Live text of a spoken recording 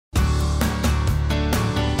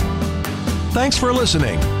Thanks for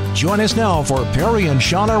listening. Join us now for Perry and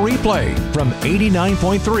Shauna Replay from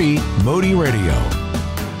 89.3 Moody Radio.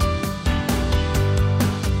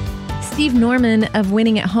 Steve Norman of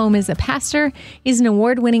Winning at Home is a pastor. He's an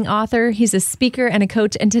award-winning author. He's a speaker and a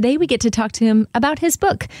coach. And today we get to talk to him about his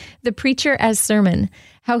book, The Preacher as Sermon,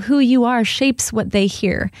 How Who You Are Shapes What They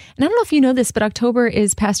Hear. And I don't know if you know this, but October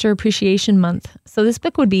is Pastor Appreciation Month. So this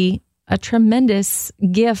book would be a tremendous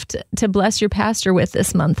gift to bless your pastor with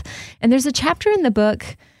this month. And there's a chapter in the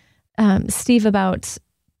book, Steve, about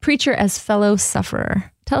preacher as fellow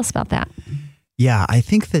sufferer. Tell us about that. Yeah, I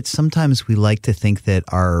think that sometimes we like to think that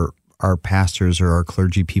our pastors or our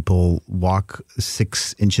clergy people walk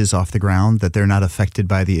 6 inches off the ground, that they're not affected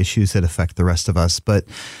by the issues that affect the rest of us. But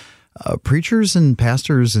preachers and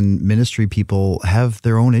pastors and ministry people have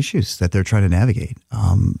their own issues that they're trying to navigate.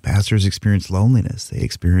 Pastors experience loneliness. They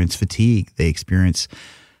experience fatigue. They experience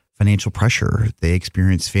financial pressure. They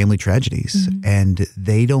experience family tragedies. Mm-hmm. And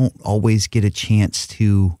they don't always get a chance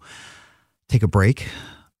to take a break.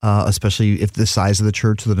 Especially if the size of the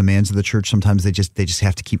church or the demands of the church, sometimes they just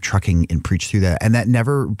have to keep trucking and preach through that. And that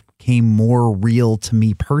never came more real to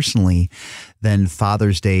me personally than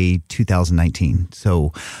Father's Day 2019.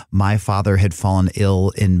 So my father had fallen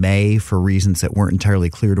ill in May for reasons that weren't entirely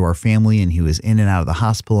clear to our family, and he was in and out of the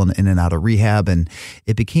hospital and in and out of rehab. And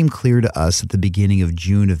it became clear to us at the beginning of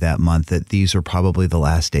June of that month that these are probably the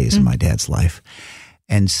last days of my dad's life.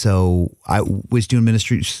 And so I was doing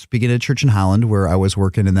ministry, speaking at a church in Holland where I was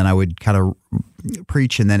working, and then I would kind of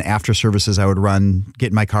preach. And then after services, I would get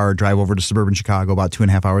in my car, drive over to suburban Chicago, about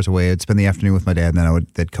 2.5 hours away. I'd spend the afternoon with my dad, and then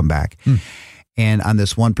they'd come back. And on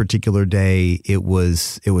this one particular day, it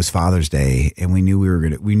was Father's Day, and we knew we were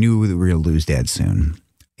going to lose Dad soon.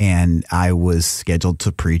 And I was scheduled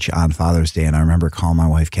to preach on Father's Day, and I remember calling my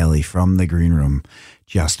wife Kelly from the green room,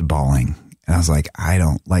 just bawling. And I was like,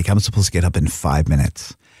 I'm supposed to get up in 5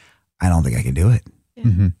 minutes. I don't think I can do it. Yeah.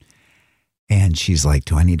 Mm-hmm. And she's like,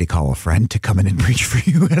 do I need to call a friend to come in and preach for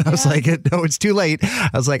you? And I was like, no, it's too late. I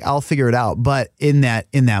was like, I'll figure it out. But in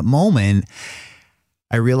that moment,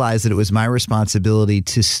 I realized that it was my responsibility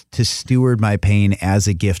to steward my pain as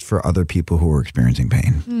a gift for other people who were experiencing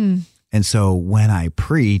pain. And so when I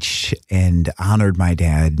preached and honored my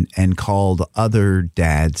dad and called other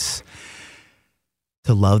dads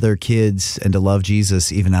to love their kids and to love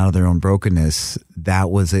Jesus even out of their own brokenness, it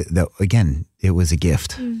was a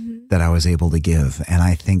gift that I was able to give. And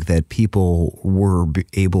I think that people were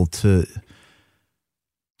able to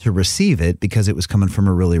receive it because it was coming from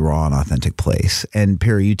a really raw and authentic place. And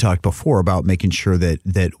Perry, you talked before about making sure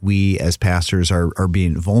that we as pastors are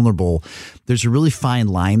being vulnerable. There's a really fine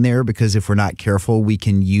line there, because if we're not careful, we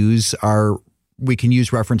can use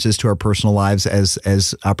references to our personal lives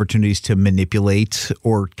as opportunities to manipulate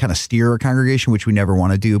or kind of steer a congregation, which we never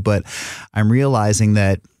want to do. But I'm realizing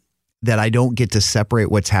that I don't get to separate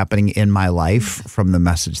what's happening in my life from the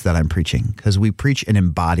message that I'm preaching, because we preach an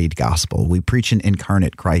embodied gospel. We preach an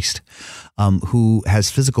incarnate Christ who has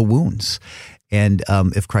physical wounds. And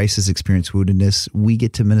if Christ has experienced woundedness, we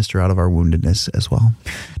get to minister out of our woundedness as well.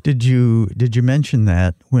 Did you mention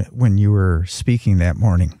that when you were speaking that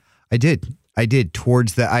morning? I did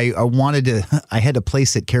towards that. I had to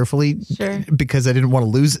place it carefully because I didn't want to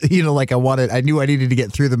lose, I knew I needed to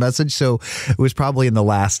get through the message. So it was probably in the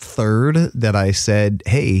last third that I said,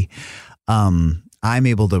 hey, I'm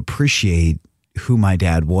able to appreciate who my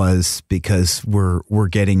dad was because we're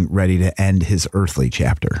getting ready to end his earthly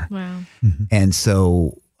chapter. Wow. Mm-hmm. And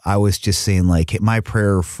so I was just saying, like, my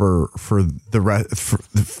prayer for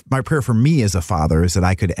me as a father is that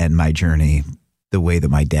I could end my journey the way that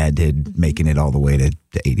my dad did, making it all the way to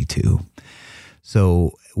 82.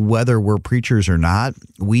 So whether we're preachers or not,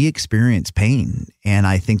 we experience pain. And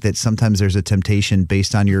I think that sometimes there's a temptation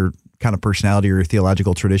based on your kind of personality or your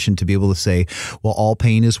theological tradition to be able to say, well, all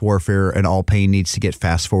pain is warfare and all pain needs to get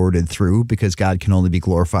fast forwarded through because God can only be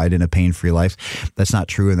glorified in a pain-free life. That's not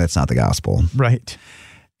true, and that's not the gospel. Right.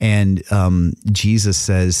 And Paul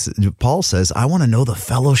says, I want to know the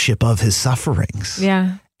fellowship of his sufferings.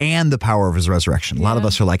 Yeah. And the power of his resurrection. A lot of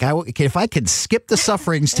us are like, if I could skip the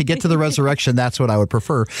sufferings to get to the resurrection, that's what I would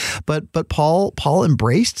prefer. But Paul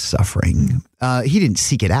embraced suffering. He didn't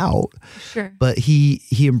seek it out, but he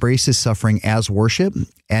embraced his suffering as worship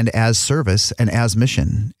and as service and as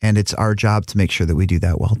mission. And it's our job to make sure that we do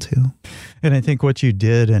that well too. And I think what you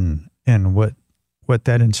did and what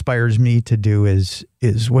that inspires me to do is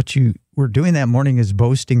what you were doing that morning is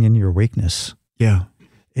boasting in your weakness. Yeah.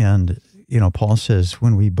 And Paul says,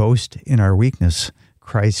 when we boast in our weakness,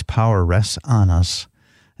 Christ's power rests on us.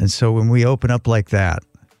 And so when we open up like that,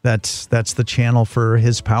 that's the channel for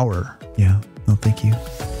his power. Yeah. No, thank you.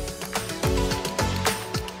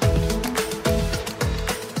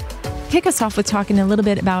 kick us off with talking a little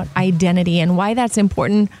bit about identity and why that's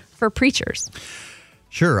important for preachers.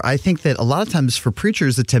 Sure. I think that a lot of times for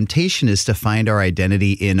preachers, the temptation is to find our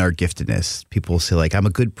identity in our giftedness. People say, like, I'm a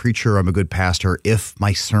good preacher, I'm a good pastor if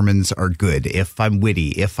my sermons are good, if I'm witty,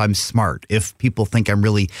 if I'm smart, if people think I'm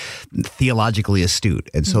really theologically astute.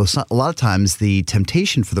 And so a lot of times the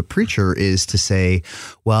temptation for the preacher is to say,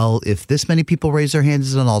 well, if this many people raise their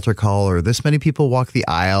hands at an altar call, or this many people walk the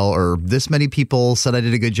aisle, or this many people said I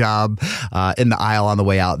did a good job in the aisle on the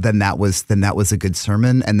way out, then that was a good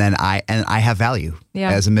sermon, and then I have value.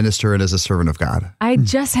 Yeah. As a minister and as a servant of God. I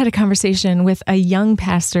just had a conversation with a young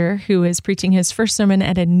pastor who is preaching his first sermon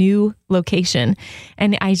at a new location.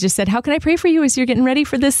 And I just said, how can I pray for you as you're getting ready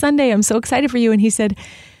for this Sunday? I'm so excited for you. And he said,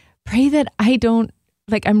 pray that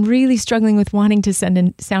I'm really struggling with wanting to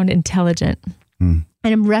sound intelligent.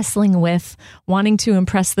 And I'm wrestling with wanting to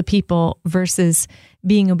impress the people versus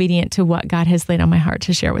being obedient to what God has laid on my heart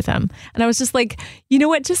to share with them. And I was just like, you know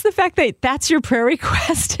what? Just the fact that that's your prayer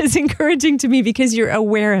request is encouraging to me because you're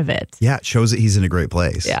aware of it. Yeah, it shows that he's in a great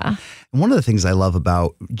place. Yeah. And one of the things I love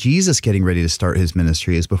about Jesus getting ready to start his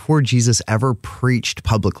ministry is before Jesus ever preached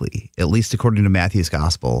publicly, at least according to Matthew's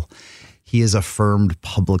gospel, he is affirmed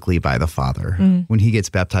publicly by the Father. When he gets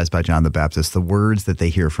baptized by John the Baptist, the words that they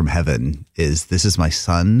hear from heaven is, "This is my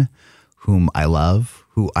son, whom I love,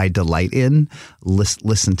 who I delight in.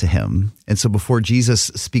 Listen to him." And so before Jesus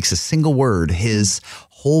speaks a single word, his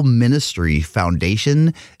whole ministry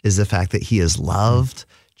foundation is the fact that he is loved,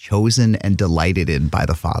 chosen, and delighted in by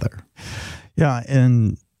the Father. Yeah,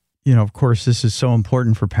 and, of course, this is so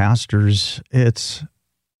important for pastors.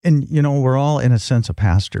 We're all, in a sense, a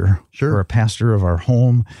pastor. Sure. We're a pastor of our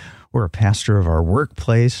home. We're a pastor of our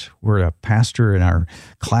workplace. We're a pastor in our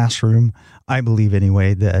classroom. I believe,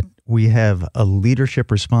 anyway, that we have a leadership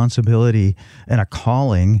responsibility and a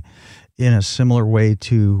calling in a similar way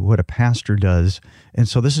to what a pastor does. And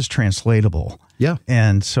so this is translatable. Yeah.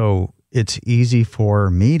 And so it's easy for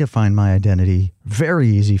me to find my identity, very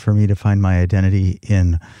easy for me to find my identity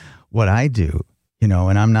in what I do, and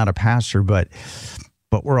I'm not a pastor, but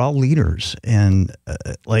we're all leaders. And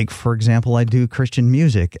for example, I do Christian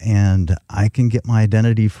music, and I can get my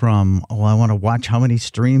identity from, I want to watch how many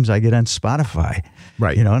streams I get on Spotify.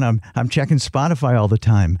 Right. And I'm checking Spotify all the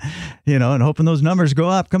time, and hoping those numbers go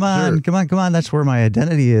up. Come on, Sure. come on. That's where my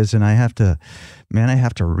identity is. And I have to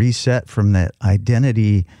reset from that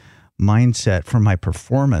identity mindset from my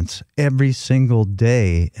performance every single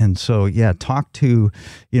day. And so, talk to,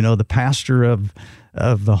 the pastor of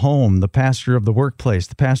the home, the pastor of the workplace,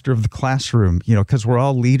 the pastor of the classroom, because we're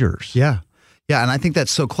all leaders. Yeah. Yeah. And I think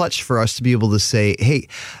that's so clutch for us to be able to say, hey,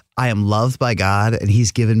 I am loved by God and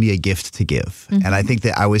he's given me a gift to give. And I think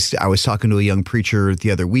that I was talking to a young preacher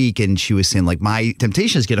the other week, and she was saying, like, my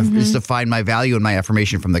temptation is to find my value and my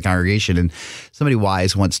affirmation from the congregation. And somebody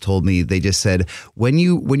wise once told me, they just said, when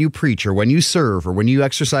you preach or when you serve or when you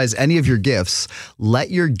exercise any of your gifts,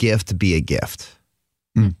 let your gift be a gift.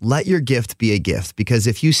 Let your gift be a gift, because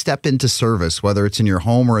if you step into service, whether it's in your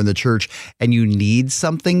home or in the church, and you need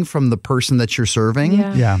something from the person that you're serving,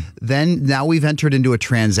 then now we've entered into a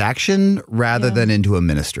transaction rather than into a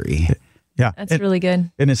ministry. Yeah. That's really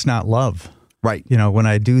good. And it's not love. Right. When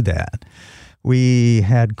I do that. We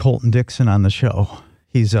had Colton Dixon on the show.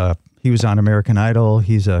 He was on American Idol.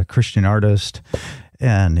 He's a Christian artist.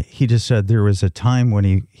 And he just said there was a time when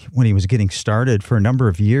he was getting started for a number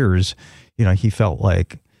of years, he felt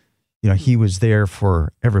like, he was there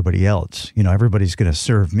for everybody else. Everybody's going to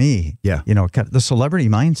serve me. Yeah. The celebrity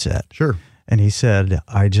mindset. Sure. And he said,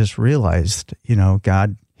 I just realized,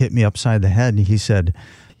 God hit me upside the head. And he said,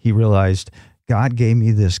 he realized God gave me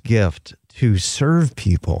this gift to serve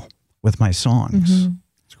people with my songs.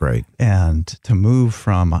 It's great. And to move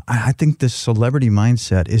from, I think this celebrity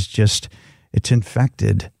mindset is it's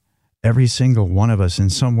infected every single one of us in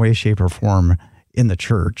some way, shape, or form in the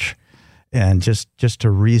church. And just to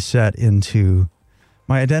reset into,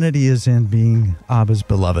 my identity is in being Abba's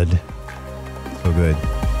beloved. So good.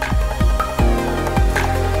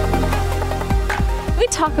 We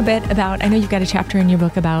talk a bit about, I know you've got a chapter in your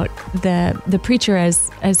book about the preacher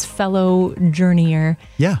as fellow journeyer.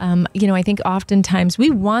 Yeah. I think oftentimes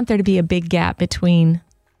we want there to be a big gap between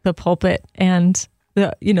the pulpit and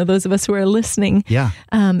those of us who are listening. Yeah.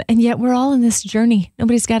 And yet we're all in this journey.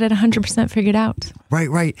 Nobody's got it 100% figured out.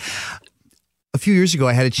 Right. a few years ago,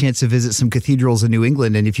 I had a chance to visit some cathedrals in New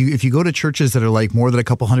England. And if you go to churches that are like more than a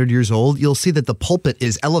couple hundred years old, you'll see that the pulpit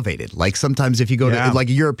is elevated. Like sometimes if you go to like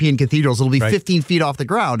European cathedrals, it'll be 15 feet off the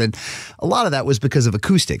ground. And a lot of that was because of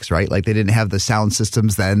acoustics, right? Like they didn't have the sound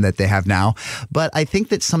systems then that they have now. But I think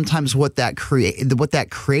that sometimes what that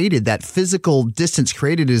created, that physical distance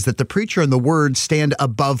created, is that the preacher and the word stand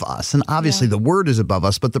above us. And obviously the word is above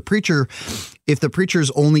us, but the preacher, if the preacher is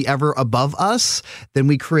only ever above us, then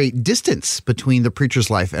we create distance between the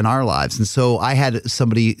preacher's life and our lives. And so I had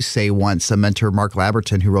somebody say once, a mentor, Mark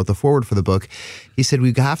Laberton, who wrote the foreword for the book, he said,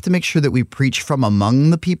 we have to make sure that we preach from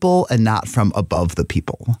among the people and not from above the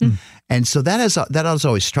people. And so that has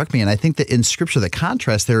always struck me. And I think that in Scripture, the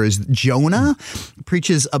contrast there is Jonah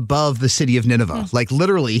preaches above the city of Nineveh. Like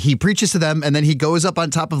literally, he preaches to them and then he goes up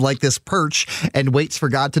on top of like this perch and waits for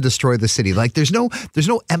God to destroy the city. Like there's no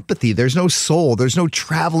empathy, there's no soul, there's no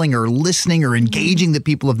traveling or listening or engaging the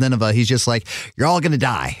people of Nineveh. He's just like, you're all going to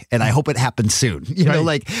die, and I hope it happens soon. You know,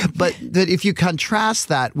 like, but that if you contrast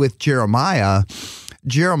that with Jeremiah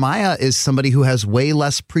is somebody who has way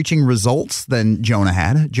less preaching results than Jonah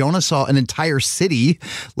had. Jonah saw an entire city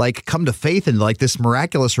like come to faith in like this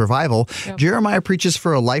miraculous revival. Yep. Jeremiah preaches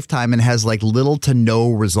for a lifetime and has like little to no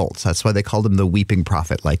results. That's why they called him the weeping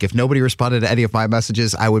prophet. Like if nobody responded to any of my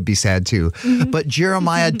messages, I would be sad too. But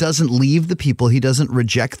Jeremiah doesn't leave the people. He doesn't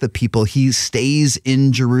reject the people. He stays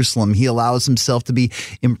in Jerusalem. He allows himself to be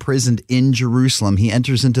imprisoned in Jerusalem. He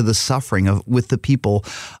enters into the suffering with the people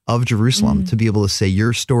of Jerusalem to be able to say,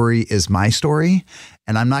 your story is my story,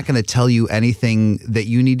 and I'm not going to tell you anything that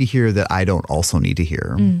you need to hear that I don't also need to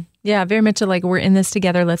hear. Yeah, very much like we're in this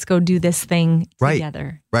together. Let's go do this thing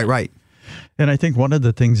together. Right. And I think one of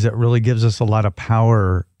the things that really gives us a lot of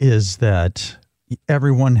power is that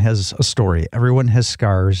everyone has a story. Everyone has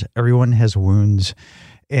scars. Everyone has wounds.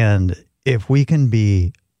 And if we can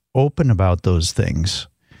be open about those things,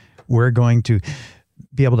 we're going to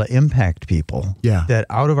be able to impact people. Yeah. That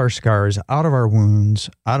out of our scars, out of our wounds,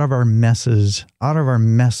 out of our messes, out of our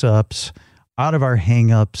mess ups, out of our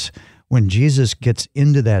hang ups, when Jesus gets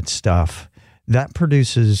into that stuff, that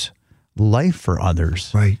produces life for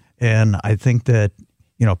others. Right. And I think that,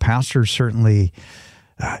 pastors certainly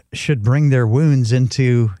should bring their wounds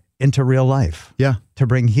into real life. Yeah. To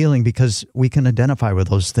bring healing, because we can identify with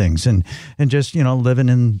those things. And just,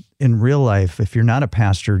 living in real life, if you're not a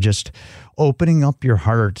pastor, just opening up your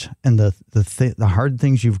heart and the hard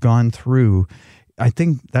things you've gone through, I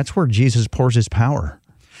think that's where Jesus pours his power.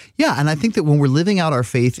 Yeah, and I think that when we're living out our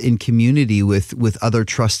faith in community with other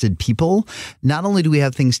trusted people, not only do we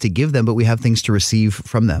have things to give them, but we have things to receive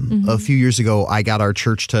from them. A few years ago, I got our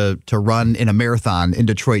church to run in a marathon in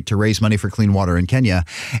Detroit to raise money for clean water in Kenya.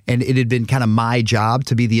 And it had been kind of my job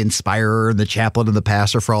to be the inspirer and the chaplain and the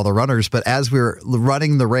pastor for all the runners. But as we were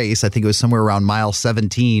running the race, I think it was somewhere around mile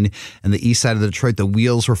 17 in the east side of Detroit, the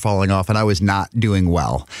wheels were falling off and I was not doing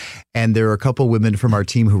well. And there were a couple women from our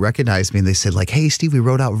team who recognized me and they said like, hey, Steve, we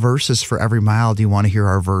wrote out verses for every mile. Do you want to hear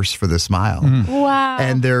our verse for this mile? Wow.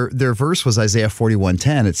 And their verse was Isaiah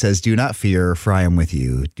 41:10. It says, do not fear, for I am with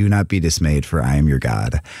you. Do not be dismayed, for I am your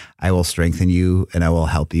God. I will strengthen you and I will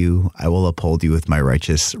help you. I will uphold you with my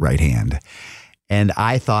righteous right hand. And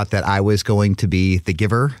I thought that I was going to be the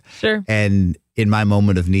giver. Sure. And in my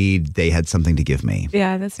moment of need, they had something to give me.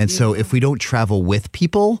 Yeah, that's and beautiful. so if we don't travel with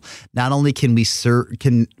people, not only can we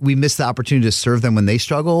miss the opportunity to serve them when they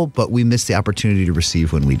struggle, but we miss the opportunity to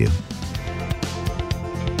receive when we do.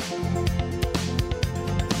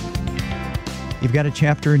 You've got a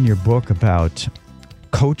chapter in your book about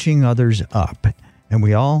coaching others up, and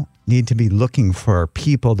we all need to be looking for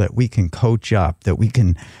people that we can coach up, that we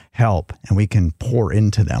can help, and we can pour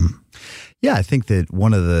into them. Yeah, I think that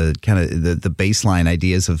one of the kind of the baseline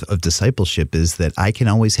ideas of discipleship is that I can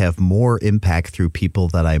always have more impact through people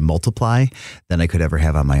that I multiply than I could ever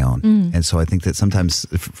have on my own. And so I think that sometimes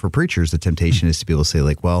for preachers, the temptation is to be able to say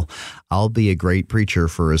like, well, I'll be a great preacher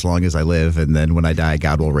for as long as I live. And then when I die,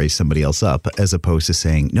 God will raise somebody else up, as opposed to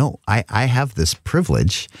saying, no, I have this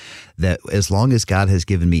privilege that as long as God has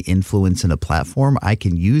given me influence in a platform, I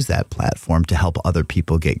can use that platform to help other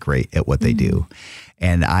people get great at what they do.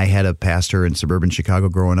 And I had a pastor in suburban Chicago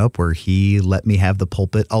growing up where he let me have the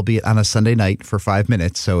pulpit, albeit on a Sunday night for 5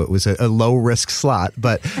 minutes. So it was a low risk slot.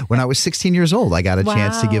 But when I was 16 years old, I got a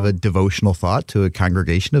chance to give a devotional thought to a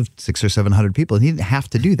congregation of 600 or 700 people. And he didn't have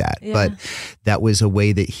to do that. Yeah. But that was a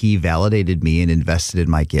way that he validated me and invested in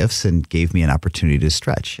my gifts and gave me an opportunity to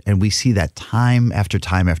stretch. And we see that time after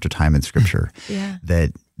time after time in Scripture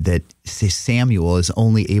that Samuel is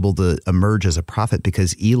only able to emerge as a prophet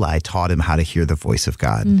because Eli taught him how to hear the voice of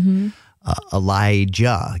God.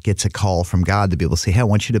 Elijah gets a call from God to be able to say, hey, I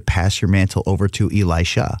want you to pass your mantle over to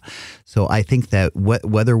Elisha. So I think that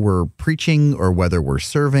whether we're preaching or whether we're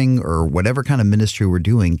serving or whatever kind of ministry we're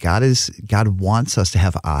doing, God wants us to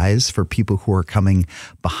have eyes for people who are coming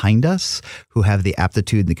behind us, who have the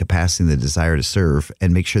aptitude and the capacity and the desire to serve,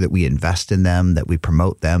 and make sure that we invest in them, that we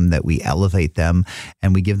promote them, that we elevate them,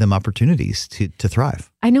 and we give them opportunities to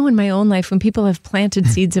thrive. I know in my own life, when people have planted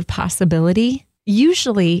seeds of possibility,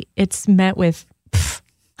 usually it's met with,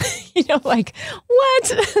 like,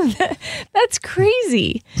 what? That's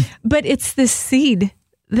crazy. But it's this seed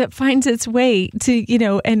that finds its way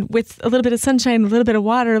to, and with a little bit of sunshine, a little bit of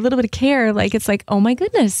water, a little bit of care, like, it's like, oh my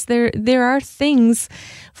goodness, there are things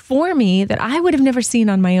for me that I would have never seen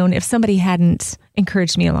on my own if somebody hadn't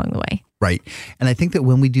encouraged me along the way. Right. And I think that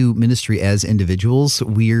when we do ministry as individuals,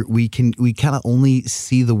 we kind of only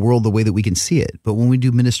see the world the way that we can see it. But when we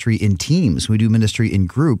do ministry in teams, we do ministry in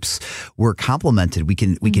groups, we're complemented. We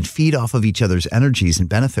can feed off of each other's energies and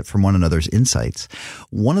benefit from one another's insights.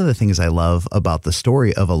 One of the things I love about the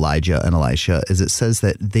story of Elijah and Elisha is it says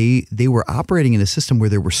that they were operating in a system where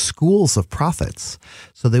there were schools of prophets.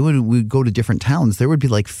 So they would go to different towns. There would be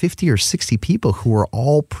like 50 or 60 people who were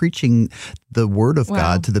all preaching the word of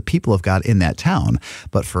God to the people of God in that town.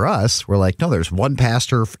 But for us, we're like, no, there's one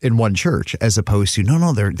pastor in one church, as opposed to,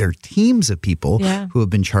 no, they're teams of people who have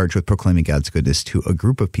been charged with proclaiming God's goodness to a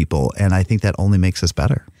group of people. And I think that only makes us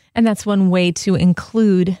better. And that's one way to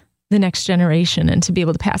include the next generation and to be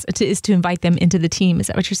able to pass it is to invite them into the team. Is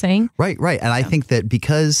that what you're saying? Right. And I think that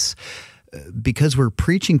because we're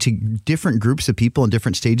preaching to different groups of people in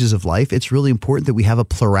different stages of life, it's really important that we have a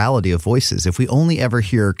plurality of voices. If we only ever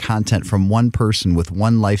hear content from one person with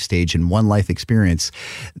one life stage and one life experience,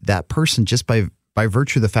 that person, just by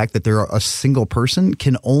virtue of the fact that they're a single person,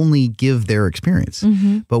 can only give their experience.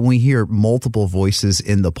 Mm-hmm. But when we hear multiple voices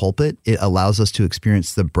in the pulpit, it allows us to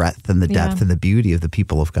experience the breadth and the depth and the beauty of the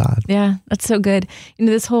people of God. Yeah, that's so good.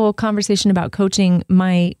 This whole conversation about coaching,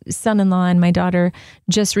 my son-in-law and my daughter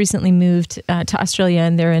just recently moved to Australia,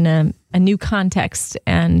 and they're in a new context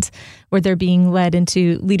and where they're being led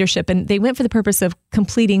into leadership. And they went for the purpose of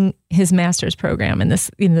completing his master's program in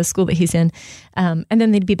the school that he's in. And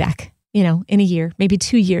then they'd be back. In a year, maybe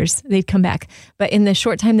 2 years, they'd come back. But in the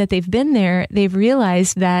short time that they've been there, they've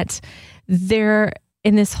realized that they're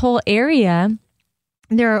in this whole area,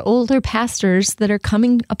 there are older pastors that are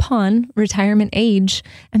coming upon retirement age,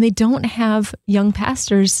 and they don't have young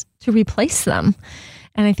pastors to replace them.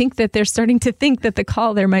 And I think that they're starting to think that the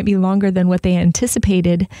call there might be longer than what they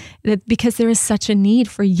anticipated, that because there is such a need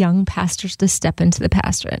for young pastors to step into the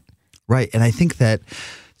pastorate. Right. And I think that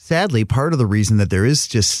sadly, part of the reason that there is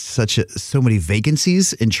just so many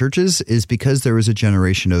vacancies in churches is because there was a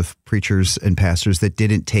generation of preachers and pastors that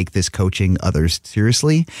didn't take this coaching others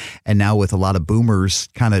seriously. And now with a lot of boomers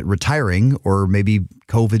kind of retiring, or maybe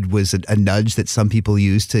COVID was a nudge that some people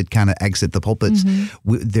use to kind of exit the pulpits,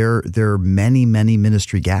 there are many, many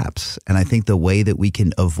ministry gaps. And I think the way that we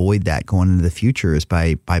can avoid that going into the future is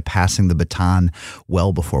by passing the baton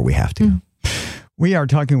well before we have to. We are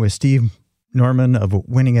talking with Steve Norman of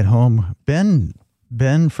Winning at Home. Ben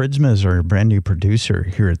Fridsma is our brand new producer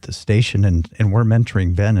here at the station, and we're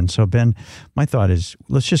mentoring Ben. And so, Ben, my thought is,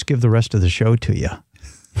 let's just give the rest of the show to you.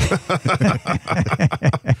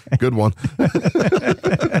 Good one.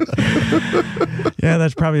 Yeah,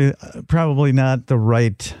 that's probably not the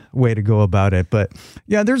right way to go about it. But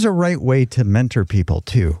yeah, there's a right way to mentor people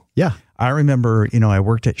too. Yeah. I remember, I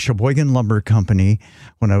worked at Sheboygan Lumber Company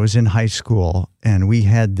when I was in high school, and we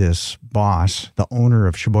had this boss, the owner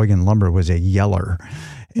of Sheboygan Lumber was a yeller.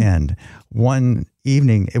 And one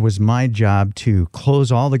evening, it was my job to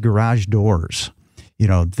close all the garage doors,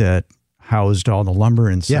 that housed all the lumber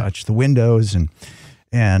and such, the windows.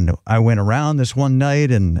 And I went around this one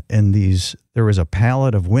night, and there was a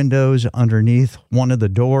pallet of windows underneath one of the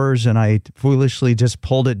doors, and I foolishly just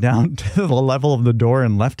pulled it down to the level of the door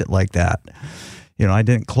and left it like that. I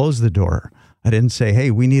didn't close the door. I didn't say,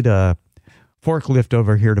 hey, we need a forklift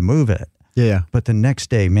over here to move it. Yeah. But the next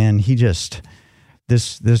day, man,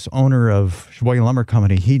 this owner of Sheboygan Lumber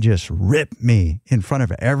Company, he just ripped me in front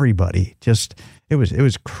of everybody. It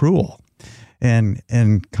was cruel. And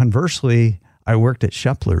conversely, I worked at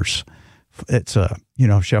Shepler's. It's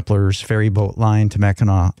Shepler's ferry boat line to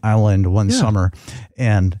Mackinac Island one summer.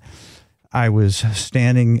 And I was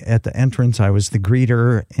standing at the entrance. I was the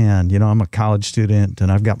greeter, and, I'm a college student,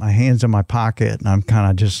 and I've got my hands in my pocket, and I'm kind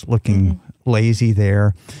of just looking lazy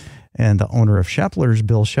there. And the owner of Shepler's,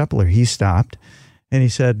 Bill Shepler, he stopped and he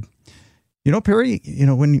said, Perry,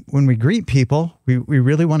 when we greet people, we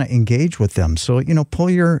really want to engage with them. So, pull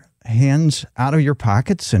your hands out of your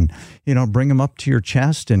pockets and, bring them up to your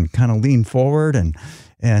chest and kind of lean forward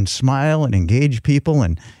and smile and engage people.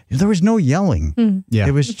 And there was no yelling. Yeah.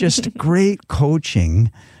 It was just great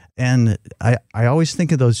coaching. And I always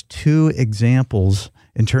think of those two examples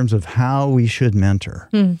in terms of how we should mentor.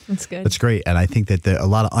 That's good. That's great. And I think that a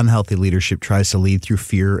lot of unhealthy leadership tries to lead through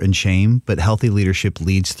fear and shame, but healthy leadership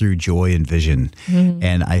leads through joy and vision.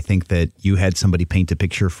 And I think that you had somebody paint a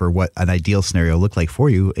picture for what an ideal scenario looked like for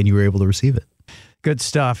you, and you were able to receive it. Good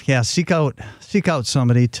stuff. Yeah, seek out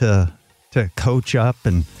somebody to coach up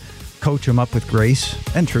and coach them up with grace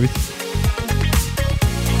and truth.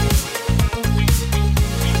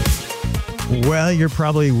 Well, you're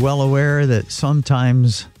probably well aware that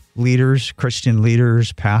sometimes leaders, Christian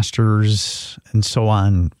leaders, pastors, and so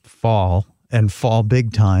on fall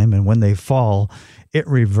big time. And when they fall, it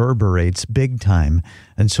reverberates big time.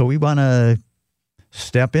 And so we want to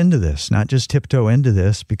step into this, not just tiptoe into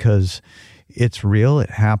this, because it's real, it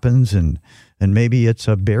happens, and maybe it's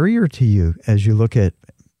a barrier to you as you look at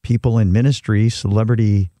people in ministry,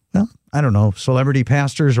 celebrity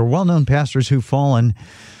pastors or well-known pastors who've fallen.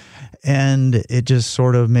 And it just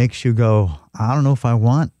sort of makes you go, I don't know if I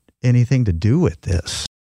want anything to do with this.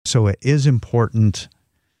 So it is important,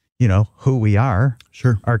 who we are.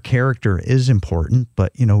 Sure. Our character is important,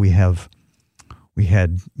 but, we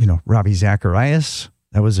had Ravi Zacharias.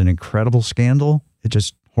 That was an incredible scandal. It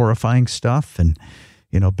just horrifying stuff. And,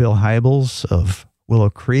 Bill Hybels of Willow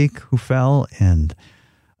Creek who fell. And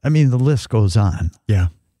I mean, the list goes on. Yeah.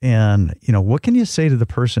 And, what can you say to the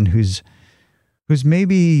person who's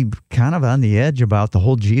maybe kind of on the edge about the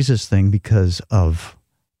whole Jesus thing because of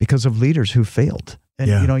leaders who failed?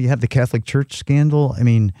 And, you have the Catholic Church scandal. I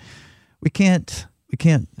mean, we can't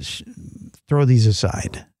throw these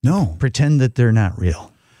aside. No. Pretend that they're not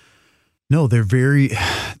real. No, they're very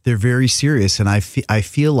serious. And I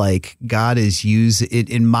feel like God is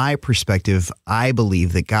in my perspective, I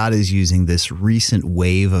believe that God is using this recent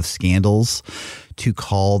wave of scandals to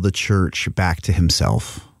call the church back to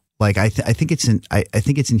himself. Like I think it's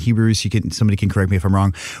in Hebrews. Somebody can correct me if I'm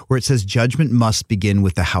wrong, where it says judgment must begin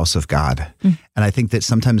with the house of God. And I think that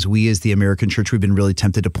sometimes we, as the American church, we've been really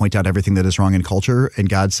tempted to point out everything that is wrong in culture. And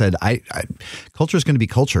God said, culture is going to be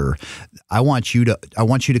culture. I want you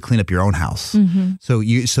to clean up your own house. So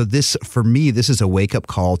this, for me, this is a wake up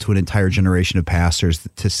call to an entire generation of pastors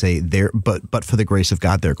to say, but for the grace of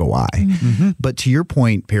God, there go I. But to your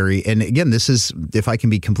point, Perry, and again, this is, if I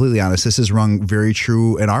can be completely honest, this is rung very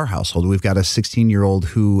true in our household. We've got a 16-year-old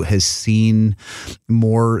who has seen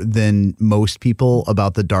more than most people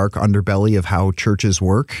about the dark underbelly of how churches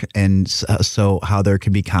work, and so how there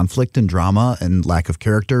can be conflict and drama and lack of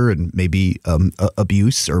character and maybe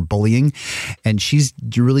abuse or bullying. And she's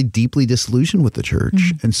really deeply disillusioned with the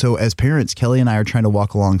church. And so as parents, Kelly and I are trying to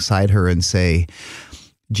walk alongside her and say,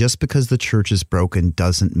 just because the church is broken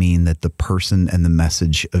doesn't mean that the person and the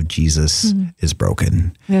message of Jesus is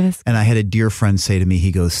broken. And I had a dear friend say to me,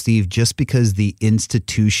 he goes, Steve, just because the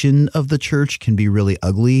institution of the church can be really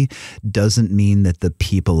ugly doesn't mean that the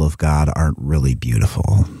people of God aren't really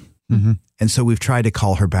beautiful. And so we've tried to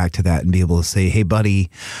call her back to that and be able to say, hey, buddy,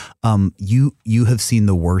 you have seen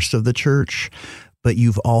the worst of the church, but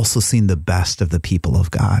you've also seen the best of the people of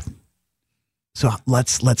God. So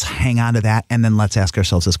let's hang on to that, and then let's ask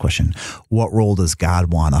ourselves this question: what role does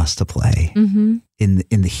God want us to play in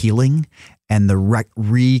the healing and the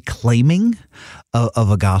reclaiming of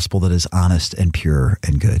a gospel that is honest and pure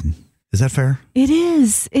and good? Is that fair? It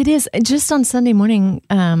is. It is. Just on Sunday morning,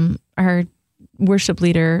 our worship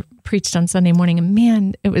leader preached on Sunday morning, and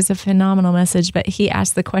man, it was a phenomenal message. But he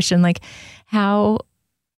asked the question, like, how,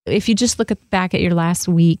 if you just look back at your last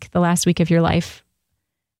week, the last week of your life,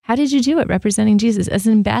 how did you do it representing Jesus? As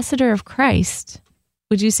an ambassador of Christ,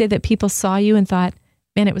 would you say that people saw you and thought,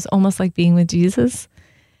 man, it was almost like being with Jesus?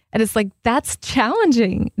 And it's like, that's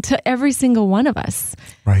challenging to every single one of us.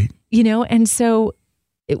 Right. And so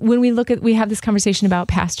when we have this conversation about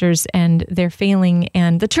pastors and their failing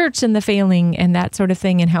and the church and the failing and that sort of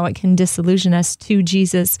thing and how it can disillusion us to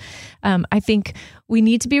Jesus, I think we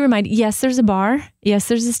need to be reminded, yes, there's a bar. Yes,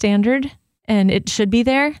 there's a standard and it should be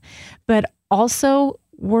there. But also,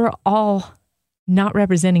 we're all not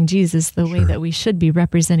representing Jesus the way that we should be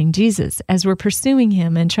representing Jesus as we're pursuing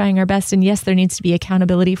him and trying our best. And yes, there needs to be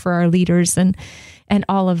accountability for our leaders and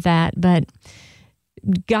all of that, but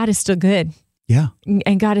God is still good. Yeah.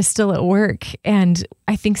 And God is still at work. And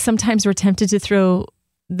I think sometimes we're tempted to throw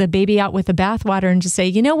the baby out with the bathwater and just say,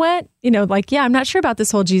 you know what? I'm not sure about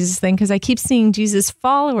this whole Jesus thing because I keep seeing Jesus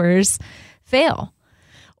followers fail.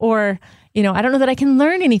 Or, I don't know that I can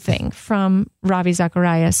learn anything from Ravi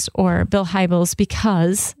Zacharias or Bill Hybels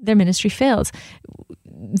because their ministry failed.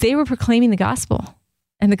 They were proclaiming the gospel,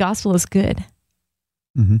 and the gospel is good.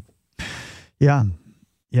 Mm-hmm.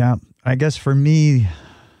 Yeah. I guess for me,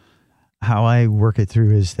 how I work it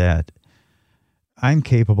through is that I'm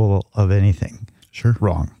capable of anything. Sure.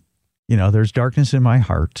 Wrong. There's darkness in my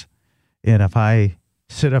heart. And if I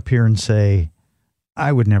sit up here and say,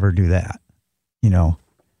 I would never do that,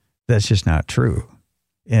 that's just not true.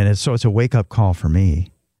 And it's a wake-up call for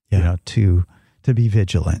me, to be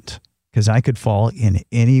vigilant, because I could fall in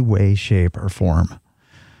any way, shape, or form.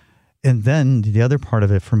 And then the other part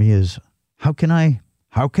of it for me is, how can I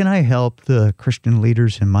help the Christian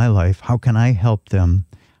leaders in my life? How can I help them?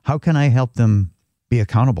 How can I help them be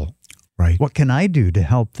accountable? Right. What can I do to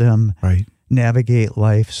help them navigate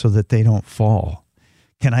life so that they don't fall?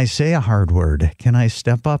 Can I say a hard word? Can I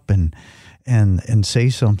step up and say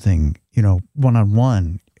something,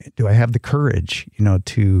 one-on-one? Do I have the courage,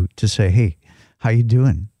 to say, hey, how you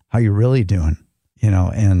doing? How you really doing?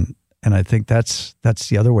 And I think that's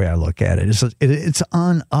the other way I look at it. It's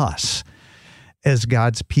on us as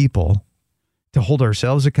God's people to hold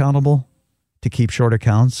ourselves accountable, to keep short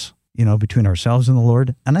accounts, between ourselves and the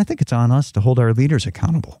Lord. And I think it's on us to hold our leaders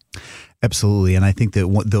accountable. Absolutely. And I think that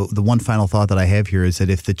the one final thought that I have here is that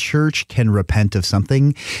if the church can repent of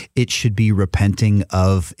something, it should be repenting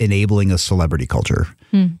of enabling a celebrity culture.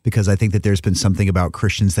 Because I think that there's been something about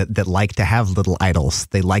Christians that like to have little idols.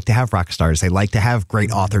 They like to have rock stars. They like to have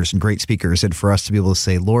great authors and great speakers. And for us to be able to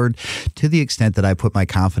say, Lord, to the extent that I put my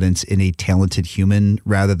confidence in a talented human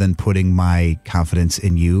rather than putting my confidence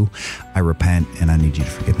in you, I repent and I need you to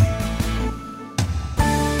forgive me.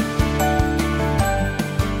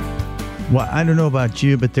 Well, I don't know about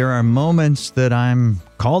you, but there are moments that I'm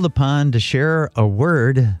called upon to share a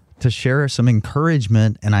word, to share some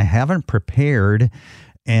encouragement, and I haven't prepared,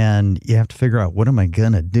 and you have to figure out, what am I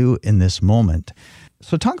going to do in this moment?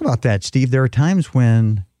 So talk about that, Steve. There are times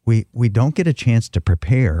when we don't get a chance to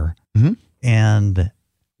prepare, and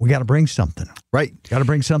we got to bring something. Right. Got to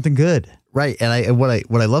bring something good. Right. And what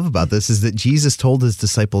I love about this is that Jesus told his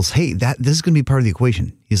disciples, hey, this is going to be part of the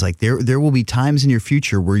equation. He's like, there will be times in your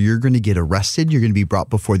future where you're going to get arrested, you're going to be brought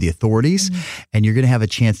before the authorities, and you're going to have a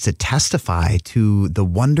chance to testify to the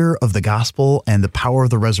wonder of the gospel and the power of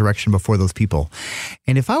the resurrection before those people.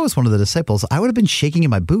 And if I was one of the disciples, I would have been shaking in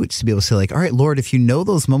my boots to be able to say, like, all right, Lord, if you know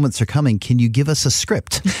those moments are coming, can you give us a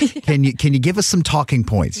script? Can you give us some talking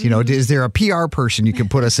points? Is there a PR person you can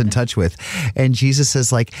put us in touch with? And Jesus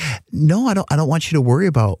says, like, no, I don't want you to worry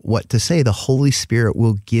about what to say. The Holy Spirit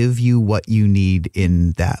will give you what you need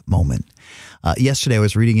in that moment. Yesterday, I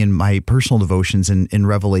was reading in my personal devotions in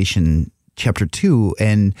Revelation chapter 2,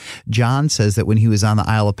 and John says that when he was on the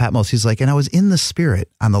Isle of Patmos, he's like, and I was in the Spirit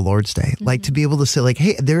on the Lord's Day. Like, to be able to say, like,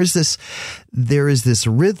 hey, there is this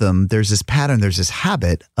rhythm, there's this pattern, there's this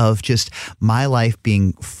habit of just my life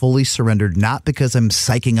being fully surrendered, not because I'm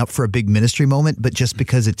psyching up for a big ministry moment, but just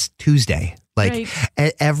because it's Tuesday. Like,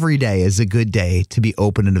 every day is a good day to be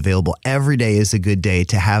open and available. Every day is a good day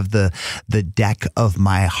to have the deck of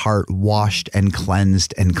my heart washed and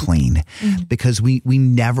cleansed and clean, because we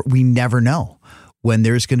never know when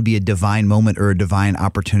there's going to be a divine moment or a divine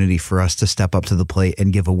opportunity for us to step up to the plate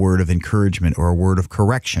and give a word of encouragement or a word of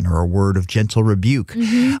correction or a word of gentle rebuke.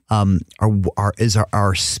 Is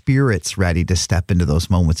our spirits ready to step into those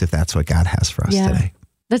moments if that's what God has for us today?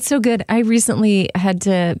 That's so good. I recently had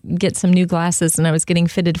to get some new glasses and I was getting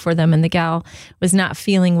fitted for them, and the gal was not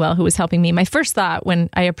feeling well who was helping me. My first thought when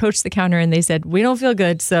I approached the counter and they said, we don't feel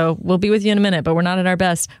good, so we'll be with you in a minute, but we're not at our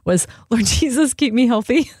best, was, Lord Jesus, keep me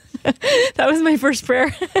healthy. That was my first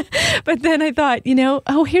prayer. But then I thought,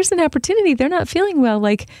 here's an opportunity. They're not feeling well.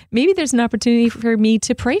 Like, maybe there's an opportunity for me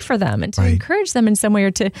to pray for them and to encourage them in some way,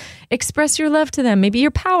 or to express your love to them. Maybe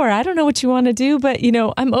your power. I don't know what you want to do, but,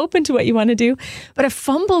 I'm open to what you want to do. But I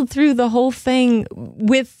fumbled through the whole thing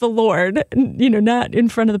with the Lord, not in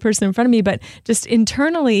front of the person in front of me, but just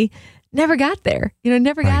internally. Never got there,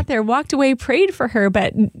 got there, walked away, prayed for her,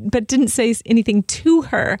 but didn't say anything to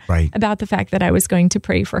her about the fact that I was going to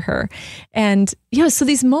pray for her. And, so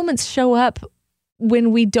these moments show up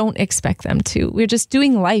when we don't expect them to. We're just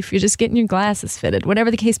doing life. You're just getting your glasses fitted,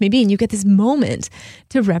 whatever the case may be. And you get this moment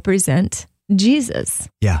to represent Jesus.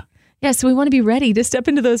 Yeah. Yeah, so we want to be ready to step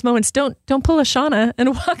into those moments. Don't pull a Shauna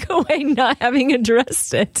and walk away not having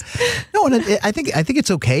addressed it. No, and I think it's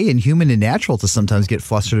okay and human and natural to sometimes get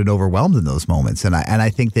flustered and overwhelmed in those moments. And I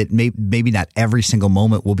think that maybe not every single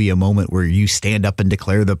moment will be a moment where you stand up and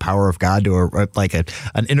declare the power of God to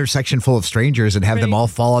an intersection full of strangers and have them all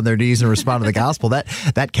fall on their knees and respond to the gospel.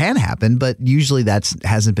 That can happen, but usually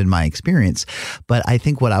hasn't been my experience. But I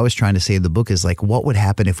think what I was trying to say in the book is like, what would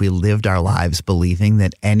happen if we lived our lives believing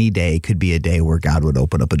that any day could be a day where God would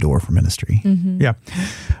open up a door for ministry? Mm-hmm. Yeah.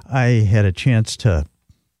 I had a chance to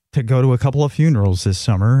go to a couple of funerals this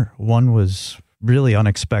summer. One was really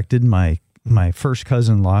unexpected. My first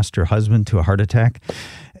cousin lost her husband to a heart attack.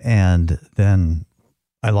 And then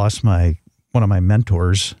I lost one of my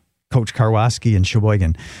mentors, Coach Karwoski in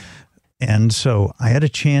Sheboygan. And so I had a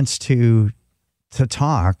chance to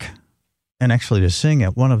talk and actually to sing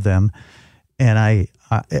at one of them. And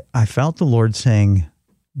I felt the Lord saying,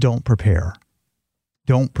 don't prepare.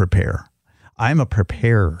 Don't prepare. I'm a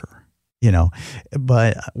preparer,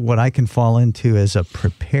 but what I can fall into as a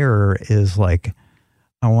preparer is like,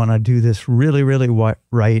 I want to do this really, really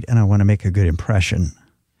right, and I want to make a good impression.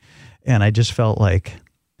 And I just felt like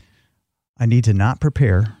I need to not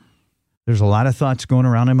prepare. There's a lot of thoughts going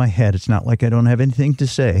around in my head. It's not like I don't have anything to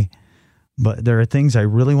say, but there are things I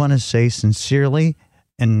really want to say sincerely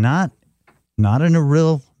and not in a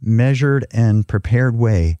real measured and prepared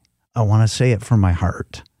way. I want to say it from my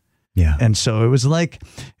heart. Yeah. And so it was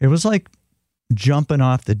like jumping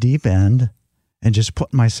off the deep end and just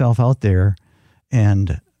putting myself out there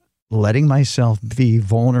and letting myself be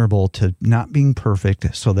vulnerable to not being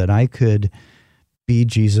perfect so that I could be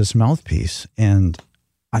Jesus' mouthpiece. And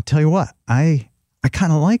I tell you what, I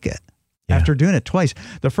kind of like it after doing it twice.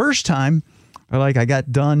 The first time, I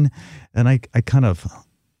got done and I kind of,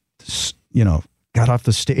 got off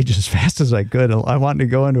the stage as fast as I could. I wanted to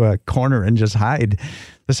go into a corner and just hide.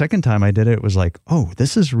 The second time I did it, it was like, oh,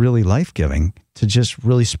 this is really life-giving to just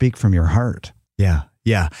really speak from your heart. Yeah.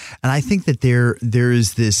 Yeah. And I think that there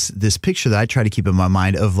is this picture that I try to keep in my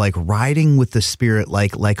mind of like riding with the Spirit,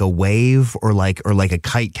 like a wave or like a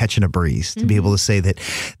kite catching a breeze, to be able to say that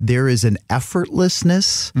there is an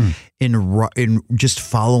effortlessness in just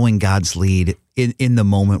following God's lead in the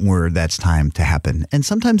moment where that's time to happen. And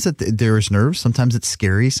sometimes there is nerves, sometimes it's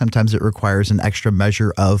scary, sometimes it requires an extra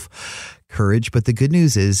measure of courage. But the good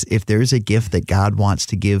news is, if there's a gift that God wants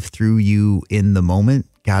to give through you in the moment,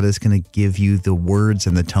 God is going to give you the words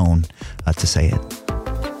and the tone to say it.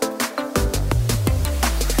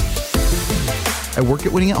 I work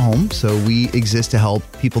at Winning at Home, so we exist to help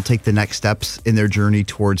people take the next steps in their journey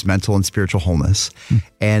towards mental and spiritual wholeness.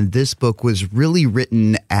 And this book was really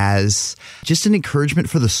written as just an encouragement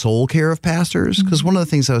for the soul care of pastors, because one of the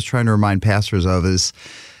things I was trying to remind pastors of is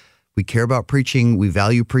we care about preaching, we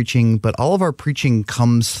value preaching, but all of our preaching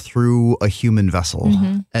comes through a human vessel.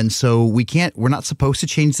 And so we're not supposed to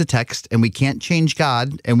change the text, and we can't change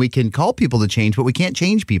God, and we can call people to change, but we can't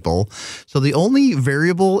change people. So the only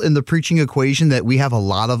variable in the preaching equation that we have a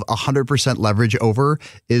lot of 100% leverage over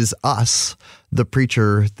is us, the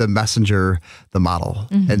preacher, the messenger, the model.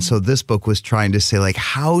 And so this book was trying to say, like,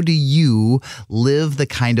 how do you live the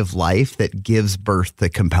kind of life that gives birth to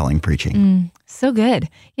compelling preaching? So good.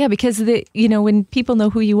 Yeah, because when people know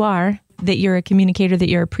who you are, that you're a communicator, that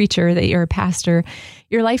you're a preacher, that you're a pastor,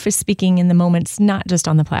 your life is speaking in the moments, not just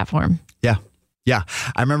on the platform. Yeah. Yeah.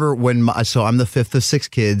 I remember so I'm the fifth of 6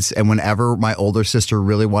 kids, and whenever my older sister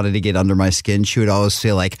really wanted to get under my skin, she would always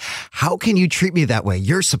say, like, how can you treat me that way?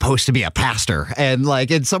 You're supposed to be a pastor. And like,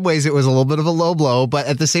 in some ways it was a little bit of a low blow, but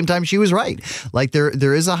at the same time, she was right. Like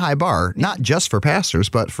there is a high bar, not just for pastors,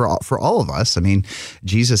 but for all of us. I mean,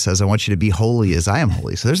 Jesus says, I want you to be holy as I am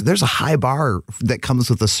holy. So there's a high bar that comes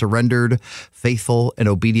with a surrendered, faithful, and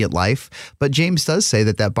obedient life. But James does say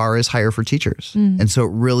that bar is higher for teachers. And so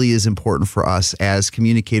it really is important for us as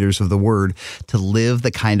communicators of the word to live the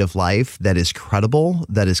kind of life that is credible,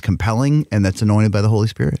 that is compelling, and that's anointed by the Holy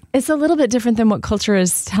Spirit. It's a little bit different than what culture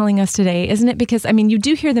is telling us today, isn't it? Because, I mean, you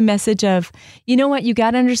do hear the message of, you know what, you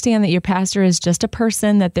got to understand that your pastor is just a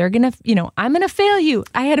person, that they're going to, I'm going to fail you.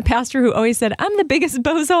 I had a pastor who always said, I'm the biggest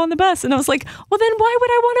bozo on the bus. And I was like, well, then why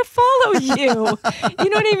would I want to follow you? You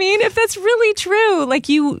know what I mean? If that's really true, like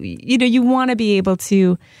you want to be able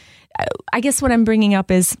to, I guess what I'm bringing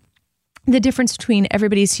up is the difference between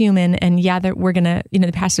everybody's human and that we're going to,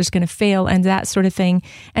 the pastor's going to fail and that sort of thing,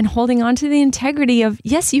 and holding on to the integrity of,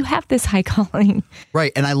 yes, you have this high calling.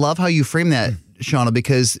 Right. And I love how you frame that, Shauna,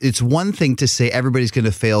 because it's one thing to say everybody's going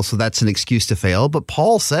to fail, so that's an excuse to fail. But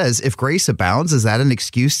Paul says, if grace abounds, is that an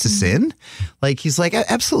excuse to sin? Like, he's like,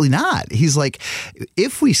 absolutely not. He's like,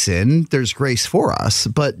 if we sin, there's grace for us.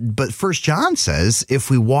 But 1 John says, if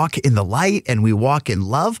we walk in the light and we walk in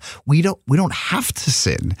love, we don't have to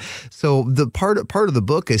sin. So the part of the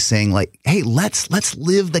book is saying, like, hey, let's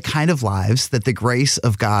live the kind of lives that the grace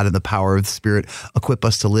of God and the power of the Spirit equip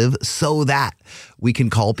us to live, so that we can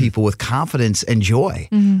call people with confidence and joy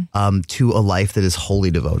to a life that is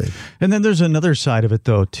wholly devoted. And then there's another side of it,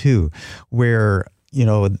 though, too, where,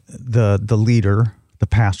 the leader, the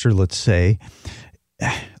pastor, let's say,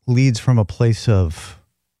 leads from a place of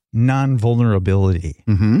non-vulnerability.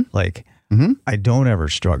 Like, I don't ever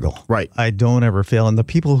struggle. Right. I don't ever fail. And the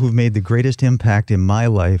people who've made the greatest impact in my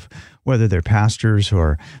life, whether they're pastors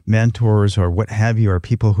or mentors or what have you, are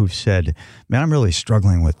people who've said, man, I'm really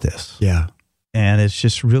struggling with this. Yeah. And it's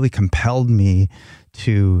just really compelled me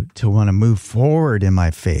to want to move forward in my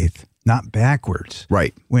faith, not backwards.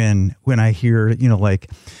 Right. When I hear, like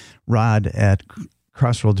Rod at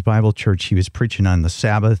Crossroads Bible Church, he was preaching on the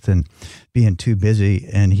Sabbath and being too busy.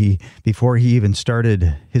 And before he even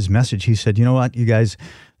started his message, he said, you know what, you guys,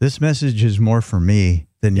 this message is more for me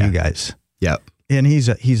than you guys. Yep. And he's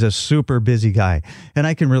a super busy guy. And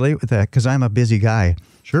I can relate with that because I'm a busy guy.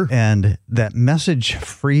 Sure. And that message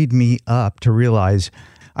freed me up to realize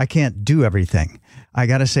I can't do everything. I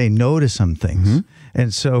got to say no to some things.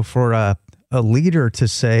 And so for a leader to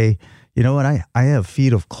say, you know what, I have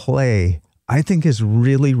feet of clay, I think is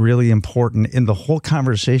really, really important in the whole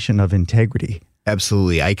conversation of integrity.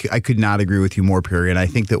 Absolutely. I could not agree with you more, Perry. And I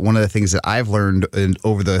think that one of the things that I've learned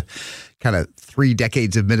over the kind of 3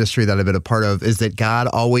 decades of ministry that I've been a part of is that God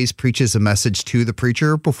always preaches a message to the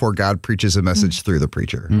preacher before God preaches a message through the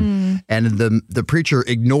preacher. And the preacher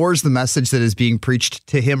ignores the message that is being preached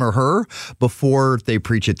to him or her before they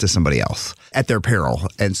preach it to somebody else at their peril.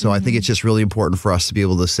 And so I think it's just really important for us to be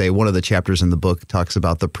able to say, one of the chapters in the book talks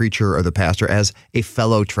about the preacher or the pastor as a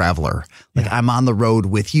fellow traveler. Like, I'm on the road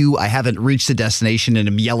with you. I haven't reached the destination and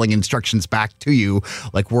I'm yelling instructions back to you.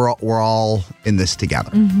 Like, we're all in this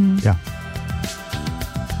together. Yeah.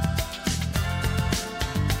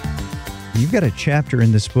 You've got a chapter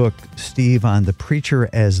in this book, Steve, on the preacher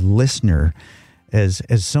as listener, as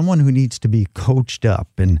someone who needs to be coached up.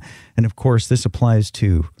 And of course, this applies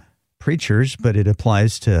to preachers, but it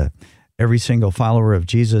applies to every single follower of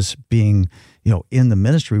Jesus being, in the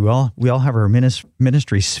ministry. We all have our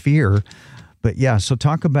ministry sphere. But yeah, so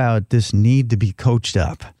talk about this need to be coached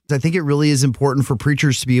up. I think it really is important for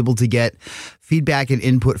preachers to be able to get feedback and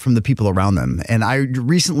input from the people around them. And I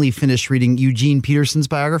recently finished reading Eugene Peterson's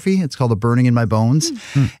biography. It's called A Burning in My Bones.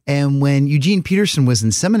 And when Eugene Peterson was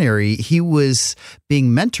in seminary, he was being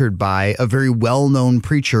mentored by a very well-known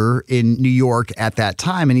preacher in New York at that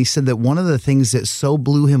time. And he said that one of the things that so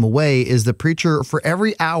blew him away is the preacher, for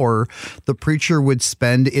every hour the preacher would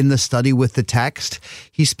spend in the study with the text,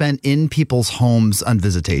 he spent in people's homes on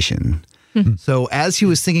visitation. So as he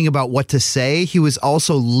was thinking about what to say, he was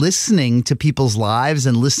also listening to people's lives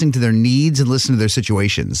and listening to their needs and listening to their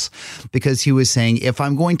situations, because he was saying, if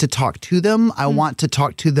I'm going to talk to them, I want to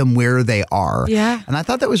talk to them where they are. Yeah. And I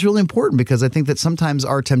thought that was really important, because I think that sometimes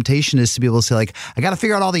our temptation is to be able to say, like, I got to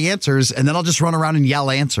figure out all the answers and then I'll just run around and yell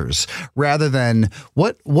answers, rather than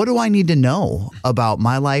what do I need to know about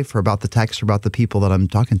my life or about the text or about the people that I'm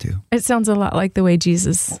talking to? It sounds a lot like the way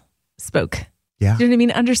Jesus spoke. Yeah. Do you know what I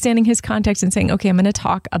mean? Understanding his context and saying, okay, I'm going to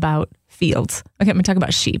talk about fields. Okay, I'm going to talk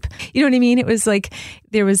about sheep. You know what I mean? It was like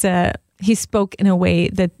he spoke in a way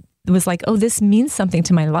that was like, oh, this means something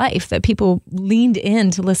to my life, that people leaned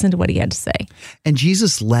in to listen to what he had to say. And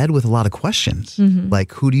Jesus led with a lot of questions,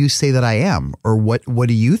 like, who do you say that I am? Or what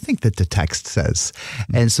do you think that the text says?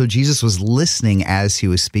 And so Jesus was listening as he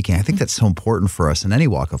was speaking. I think that's so important for us in any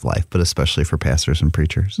walk of life, but especially for pastors and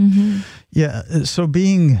preachers. Yeah. So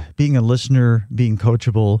being a listener, being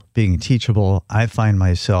coachable, being teachable, I find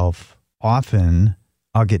myself often,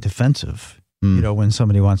 I'll get defensive. When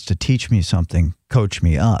somebody wants to teach me something, coach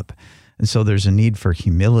me up. And so there's a need for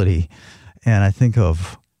humility. And I think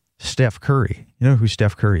of Steph Curry. You know who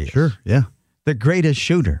Steph Curry is? Sure, yeah. The greatest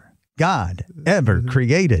shooter God ever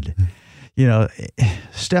created.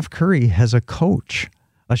 Steph Curry has a coach,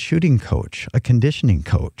 a shooting coach, a conditioning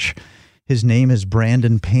coach. His name is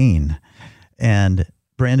Brandon Payne. And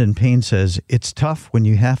Brandon Payne says, it's tough when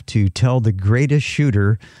you have to tell the greatest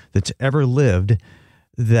shooter that's ever lived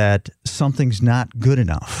that something's not good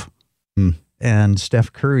enough. And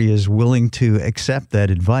Steph Curry is willing to accept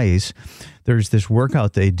that advice. There's this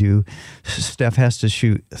workout they do. Steph has to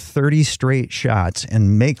shoot 30 straight shots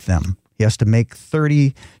and make them. He has to make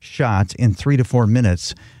 30 shots in 3 to 4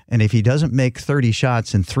 minutes. And if he doesn't make 30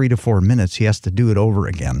 shots in 3 to 4 minutes, he has to do it over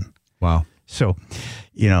again. Wow. So,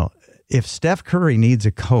 if Steph Curry needs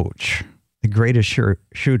a coach, the greatest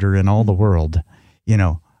shooter in all the world,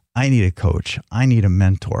 I need a coach. I need a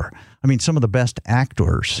mentor. I mean, some of the best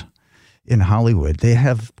actors in Hollywood, they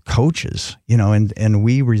have coaches, and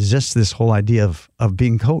we resist this whole idea of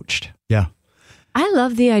being coached. Yeah. I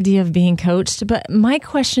love the idea of being coached, but my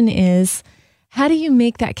question is, how do you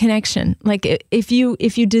make that connection? Like if you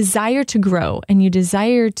desire to grow and you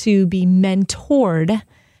desire to be mentored,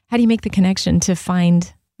 how do you make the connection to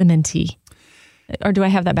find the mentee? Or do I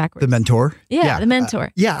have that backwards? The mentor? Yeah, the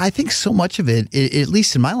mentor. I think so much of it, at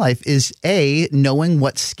least in my life, is A, knowing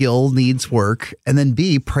what skill needs work, and then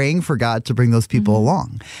B, praying for God to bring those people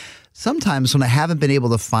along. Sometimes when I haven't been able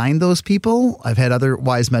to find those people, I've had other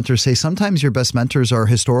wise mentors say sometimes your best mentors are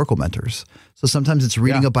historical mentors. So sometimes it's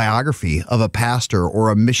reading a biography of a pastor or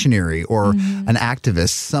a missionary or an activist,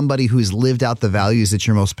 somebody who's lived out the values that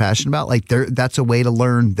you're most passionate about. Like that's a way to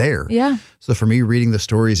learn there. Yeah. So for me, reading the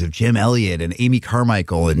stories of Jim Elliot and Amy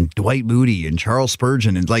Carmichael and Dwight Moody and Charles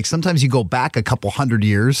Spurgeon, and like sometimes you go back a couple hundred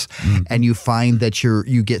years and you find that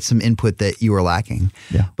you get some input that you are lacking.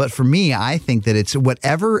 Yeah. But for me, I think that it's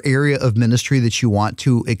whatever area of ministry that you want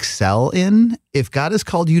to excel in, if God has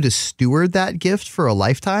called you to steward that gift for a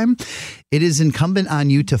lifetime, it is incumbent on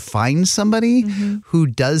you to find somebody who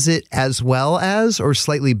does it as well as or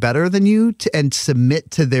slightly better than you and submit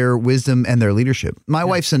to their wisdom and their leadership. My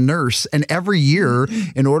wife's a nurse, and every year,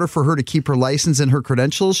 in order for her to keep her license and her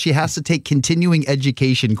credentials, she has to take continuing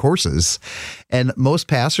education courses. And most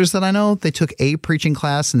pastors that I know, they took a preaching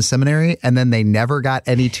class in seminary, and then they never got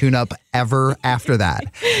any tune-up ever after that.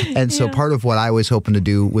 And so part of what I was hoping to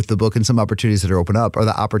do with the book and some opportunities that are open up are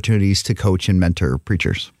the opportunities to coach and mentor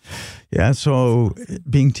preachers. Yeah, so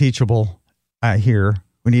being teachable here,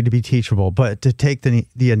 we need to be teachable, but to take the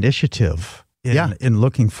initiative in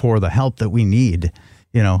looking for the help that we need,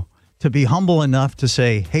 to be humble enough to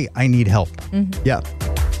say, hey, I need help. Yeah.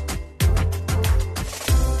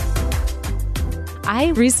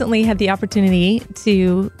 I recently had the opportunity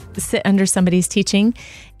to sit under somebody's teaching,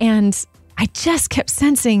 and I just kept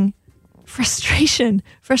sensing frustration.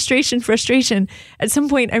 At some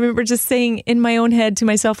point, I remember just saying in my own head to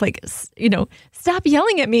myself, like, stop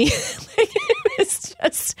yelling at me. It was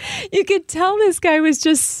just, you could tell this guy was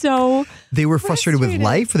just so They were frustrated with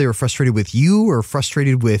life, or they were frustrated with you, or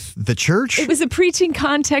frustrated with the church? It was a preaching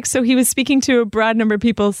context, so he was speaking to a broad number of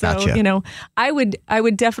people. So, Gotcha. I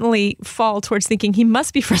would definitely fall towards thinking he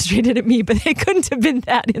must be frustrated at me, but it couldn't have been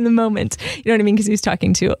that in the moment. You know what I mean? Because he was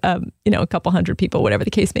talking to, a couple hundred people, whatever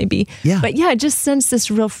the case may be. Yeah. But I just sensed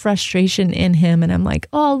this real frustration in him. And I'm like,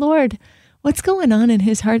 oh, Lord, what's going on in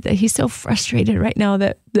his heart that he's so frustrated right now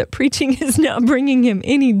that preaching is not bringing him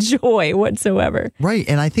any joy whatsoever? Right.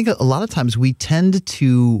 And I think a lot of times we tend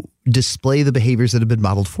to display the behaviors that have been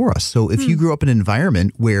modeled for us. So if you grew up in an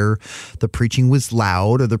environment where the preaching was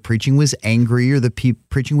loud, or the preaching was angry, or the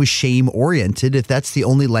preaching was shame oriented, if that's the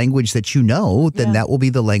only language that you know, then that will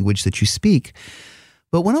be the language that you speak.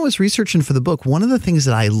 But when I was researching for the book, one of the things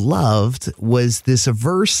that I loved was this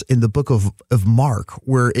verse in the book of Mark,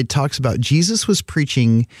 where it talks about Jesus was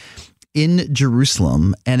preaching in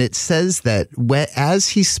Jerusalem, and it says that as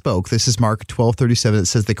he spoke, this is Mark 12:37, it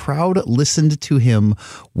says the crowd listened to him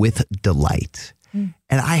with delight.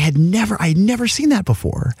 And I had never seen that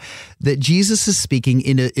before, that Jesus is speaking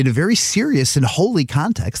in a very serious and holy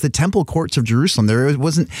context, the temple courts of Jerusalem.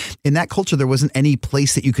 In that culture, there wasn't any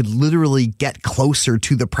place that you could literally get closer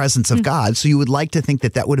to the presence of God. So you would like to think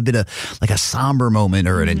that would have been a somber moment,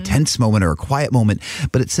 or an intense moment, or a quiet moment.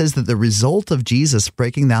 But it says that the result of Jesus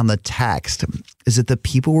breaking down the text is that the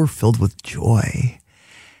people were filled with joy.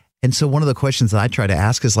 And so one of the questions that I try to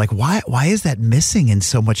ask is like, why is that missing in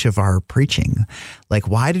so much of our preaching? Like,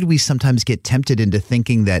 why did we sometimes get tempted into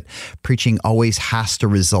thinking that preaching always has to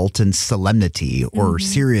result in solemnity or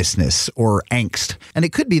seriousness or angst? And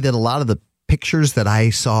it could be that a lot of the pictures that I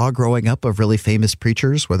saw growing up of really famous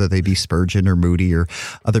preachers, whether they be Spurgeon or Moody or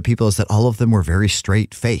other people, is that all of them were very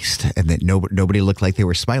straight-faced, and that nobody looked like they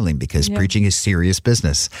were smiling, because preaching is serious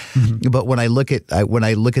business. But when I look at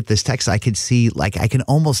this text, I could see, like, I can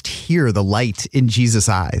almost hear the light in Jesus'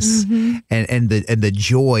 eyes, and the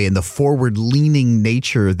joy and the forward-leaning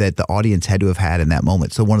nature that the audience had to have had in that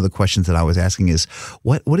moment. So one of the questions that I was asking is,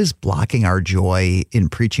 what is blocking our joy in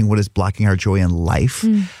preaching? What is blocking our joy in life?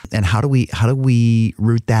 And how do we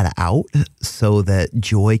root that out so that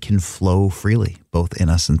joy can flow freely, both in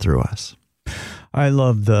us and through us? I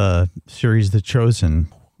love the series The Chosen.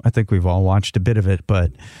 I think we've all watched a bit of it,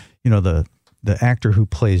 but the the actor who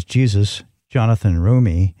plays Jesus, Jonathan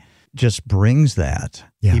Rumi, just brings that.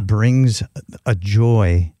 Yeah. He brings a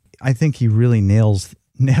joy. I think he really nails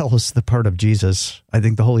the part of Jesus. I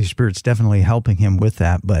think the Holy Spirit's definitely helping him with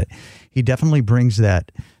that, but he definitely brings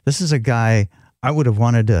that. This is a guy I would have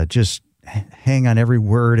wanted to just hang on every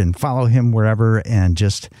word and follow him wherever and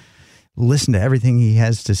just listen to everything he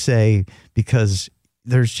has to say, because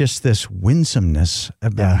there's just this winsomeness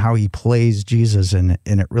about how he plays Jesus, and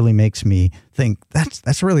it really makes me think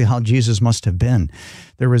that's really how Jesus must have been.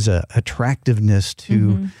 There was a attractiveness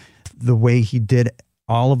to the way he did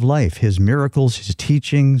all of life, his miracles, his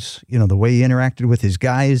teachings, the way he interacted with his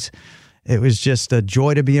guys. It was just a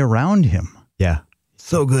joy to be around him. Yeah.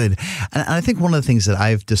 So good. And I think one of the things that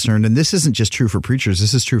I've discerned, and this isn't just true for preachers,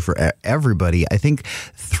 this is true for everybody. I think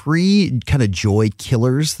 3 kind of joy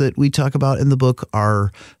killers that we talk about in the book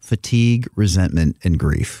are fatigue, resentment, and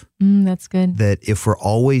grief. That's good. That if we're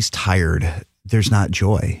always tired, there's not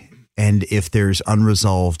joy. And if there's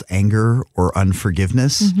unresolved anger or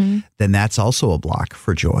unforgiveness, then that's also a block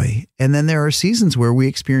for joy. And then there are seasons where we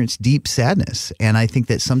experience deep sadness. And I think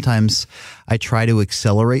that sometimes I try to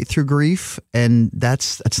accelerate through grief, and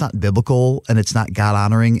that's not biblical, and it's not God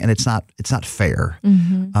honoring, and it's not fair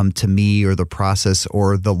to me or the process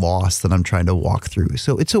or the loss that I'm trying to walk through.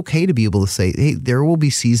 So it's okay to be able to say, hey, there will be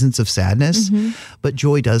seasons of sadness, but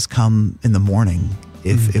joy does come in the morning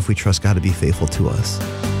if we trust God to be faithful to us.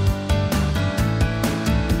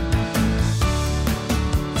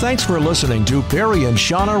 Thanks for listening to Perry and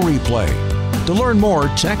Shauna Replay. To learn more,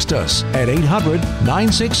 text us at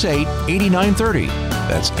 800-968-8930.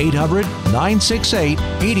 That's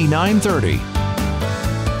 800-968-8930.